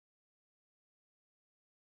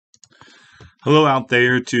Hello out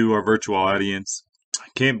there to our virtual audience. I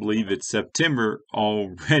can't believe it's September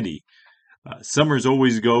already. Summers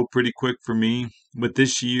always go pretty quick for me, but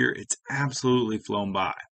this year it's absolutely flown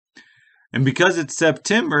by. And because it's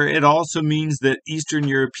September, it also means that Eastern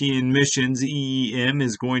European Missions, EEM,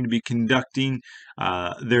 is going to be conducting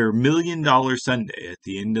their $1 Million Sunday at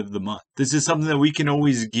the end of the month. This is something that we can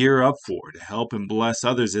always gear up for to help and bless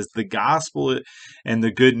others as the gospel and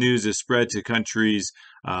the good news is spread to countries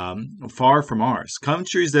far from ours,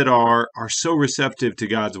 countries that are so receptive to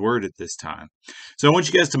God's word at this time. So I want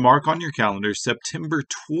you guys to mark on your calendar September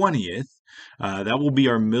 20th. That will be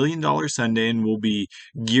our $1 Million Sunday, and we'll be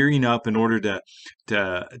gearing up in order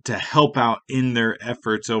to help out in their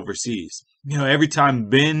efforts overseas. You know, every time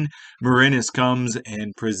Ben Marinis comes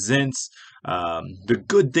and presents the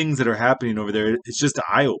good things that are happening over there, it's just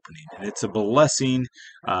eye opening, and it's a blessing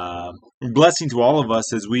to all of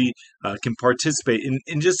us as we can participate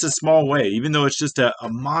in just a small way, even though it's just a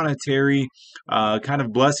monetary kind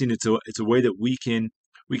of blessing. It's a way that we can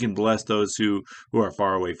bless those who are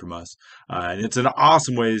far away from us. And it's an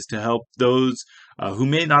awesome way to help those who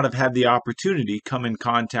may not have had the opportunity come in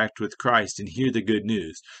contact with Christ and hear the good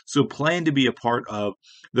news. So plan to be a part of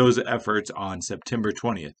those efforts on September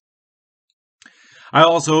 20th. I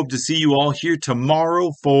also hope to see you all here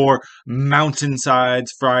tomorrow for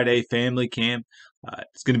Mountainsides Friday Family Camp.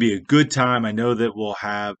 It's going to be a good time. I know that we'll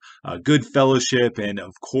have a good fellowship and,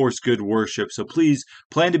 of course, good worship. So please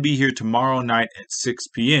plan to be here tomorrow night at 6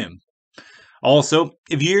 p.m. Also,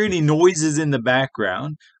 if you hear any noises in the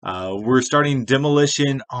background, we're starting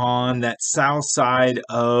demolition on that south side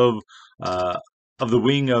of the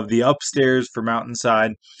wing of the upstairs for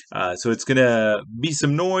Mountainside. So it's gonna be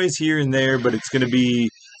some noise here and there, but it's gonna be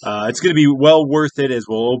well worth it as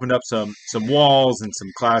we'll open up some walls and some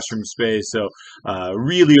classroom space. So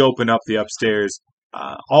really open up the upstairs.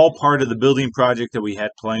 All part of the building project that we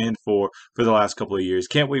had planned for the last couple of years.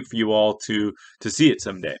 Can't wait for you all to see it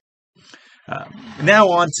someday. Uh, Now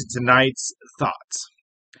on to tonight's thoughts.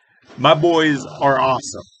 My boys are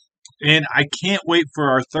awesome. And I can't wait for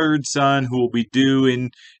our third son, who will be due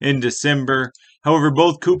in December. However,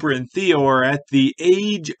 both Cooper and Theo are at the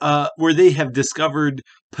age where they have discovered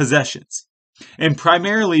possessions. And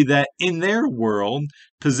primarily that in their world,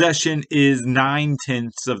 possession is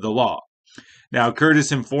 9/10 of the law. Now,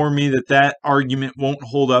 Curtis informed me that that argument won't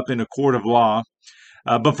hold up in a court of law.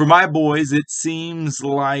 But for my boys, it seems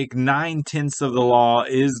like 9/10 of the law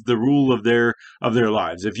is the rule of their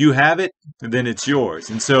lives. If you have it, then it's yours,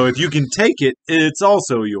 and so if you can take it, it's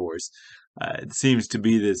also yours. It seems to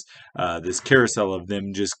be this carousel of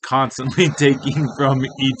them just constantly taking from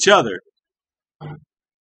each other.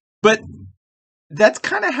 But that's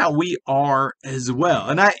kind of how we are as well.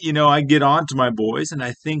 And I get on to my boys and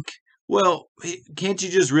I think, well, can't you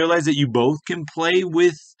just realize that you both can play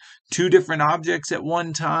with two different objects at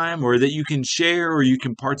one time, or that you can share or you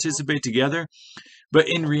can participate together? But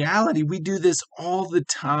in reality, we do this all the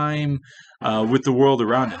time with the world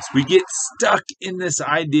around us. We get stuck in this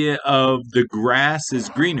idea of the grass is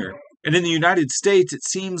greener. And in the United States, it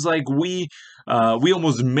seems like we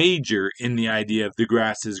almost major in the idea of the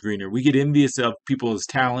grass is greener. We get envious of people's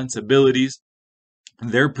talents, abilities,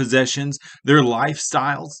 their possessions, their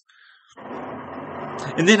lifestyles.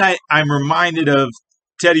 And then I'm reminded of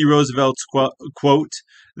Teddy Roosevelt's quote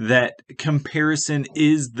that comparison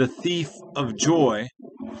is the thief of joy.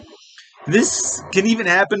 This can even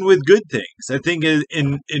happen with good things. I think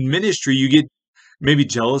in ministry, you get maybe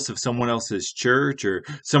jealous of someone else's church or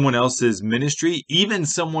someone else's ministry, even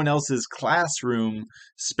someone else's classroom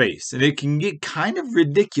space. And it can get kind of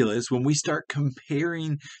ridiculous when we start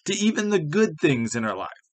comparing to even the good things in our life.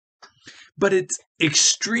 But it's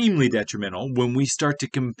extremely detrimental when we start to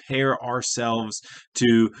compare ourselves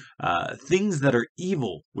to things that are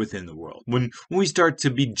evil within the world. When we start to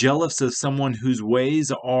be jealous of someone whose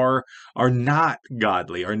ways are not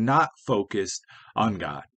godly, are not focused on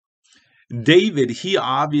God. David, he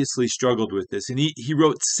obviously struggled with this, and he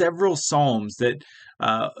wrote several psalms that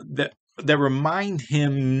remind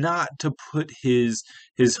him not to put his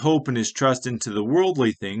hope and his trust into the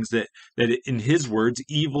worldly things that in his words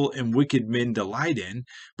evil and wicked men delight in,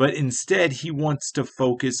 but instead he wants to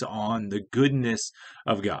focus on the goodness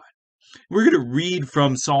of God. We're going to read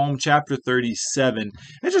from Psalm chapter 37.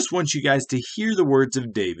 I just want you guys to hear the words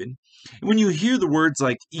of David. And when you hear the words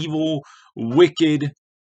like evil, wicked,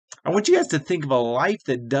 I want you guys to think of a life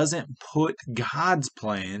that doesn't put God's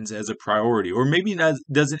plans as a priority, or maybe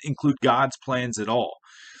doesn't include God's plans at all.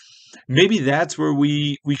 Maybe that's where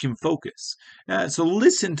we can focus. So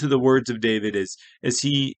listen to the words of David as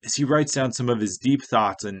he writes down some of his deep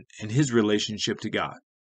thoughts and his relationship to God.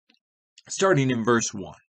 starting in verse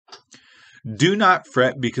 1. Do not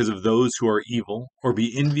fret because of those who are evil, or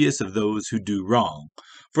be envious of those who do wrong.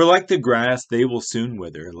 For like the grass, they will soon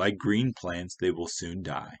wither, like green plants, they will soon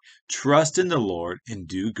die. Trust in the Lord and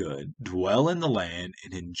do good. Dwell in the land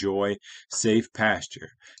and enjoy safe pasture.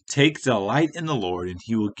 Take delight in the Lord, and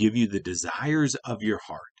he will give you the desires of your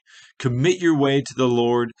heart. Commit your way to the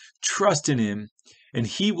Lord, trust in him, and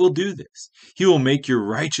he will do this. He will make your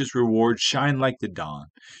righteous reward shine like the dawn,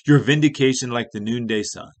 your vindication like the noonday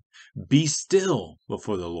sun. Be still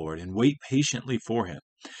before the Lord and wait patiently for him.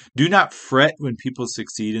 Do not fret when people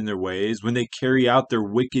succeed in their ways, when they carry out their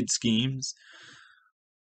wicked schemes.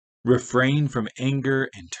 Refrain from anger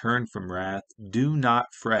and turn from wrath. Do not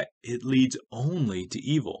fret. It leads only to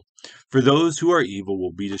evil. For those who are evil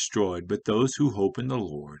will be destroyed, but those who hope in the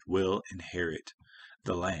Lord will inherit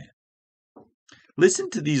the land. Listen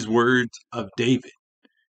to these words of David.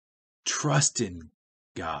 Trust in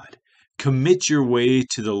God. Commit your way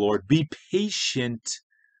to the Lord. Be patient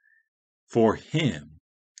for him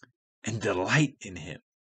and delight in him.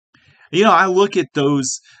 I look at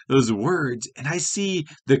those words and I see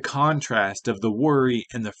the contrast of the worry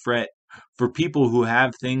and the fret for people who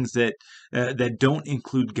have things that don't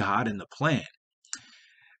include God in the plan.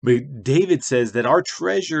 But David says that our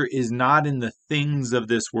treasure is not in the things of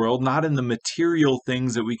this world, not in the material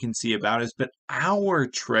things that we can see about us, but our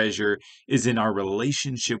treasure is in our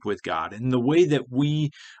relationship with God and the way that we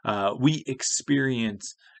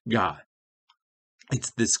experience God.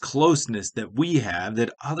 It's this closeness that we have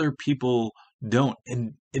that other people don't.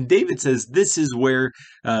 And David says this is where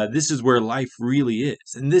life really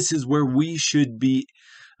is, and this is where we should be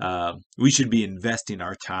investing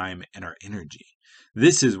our time and our energy.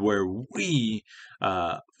 This is where we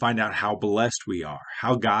find out how blessed we are,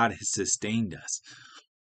 how God has sustained us,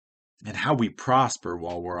 and how we prosper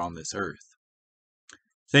while we're on this earth.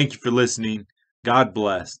 Thank you for listening. God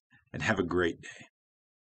bless, and have a great day.